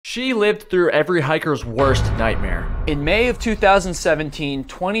She lived through every hiker's worst nightmare. In May of 2017,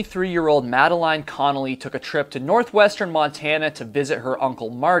 23-year-old Madeline Connolly took a trip to northwestern Montana to visit her uncle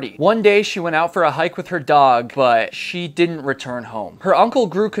Marty. One day she went out for a hike with her dog, but she didn't return home. Her uncle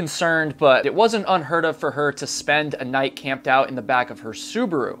grew concerned, but it wasn't unheard of for her to spend a night camped out in the back of her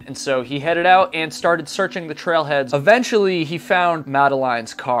Subaru. And so he headed out and started searching the trailheads. Eventually, he found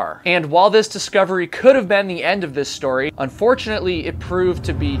Madeline's car. And while this discovery could have been the end of this story, unfortunately, it proved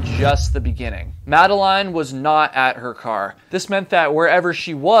to be just the beginning. Madeline was not at her car. This meant that wherever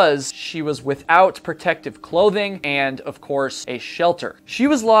she was without protective clothing and, of course, a shelter. She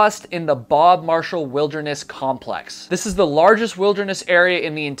was lost in the Bob Marshall Wilderness Complex. This is the largest wilderness area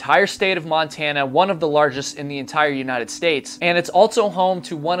in the entire state of Montana, one of the largest in the entire United States, and it's also home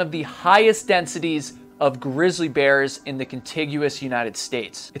to one of the highest densities of grizzly bears in the contiguous United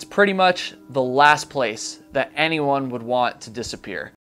States. It's pretty much the last place that anyone would want to disappear.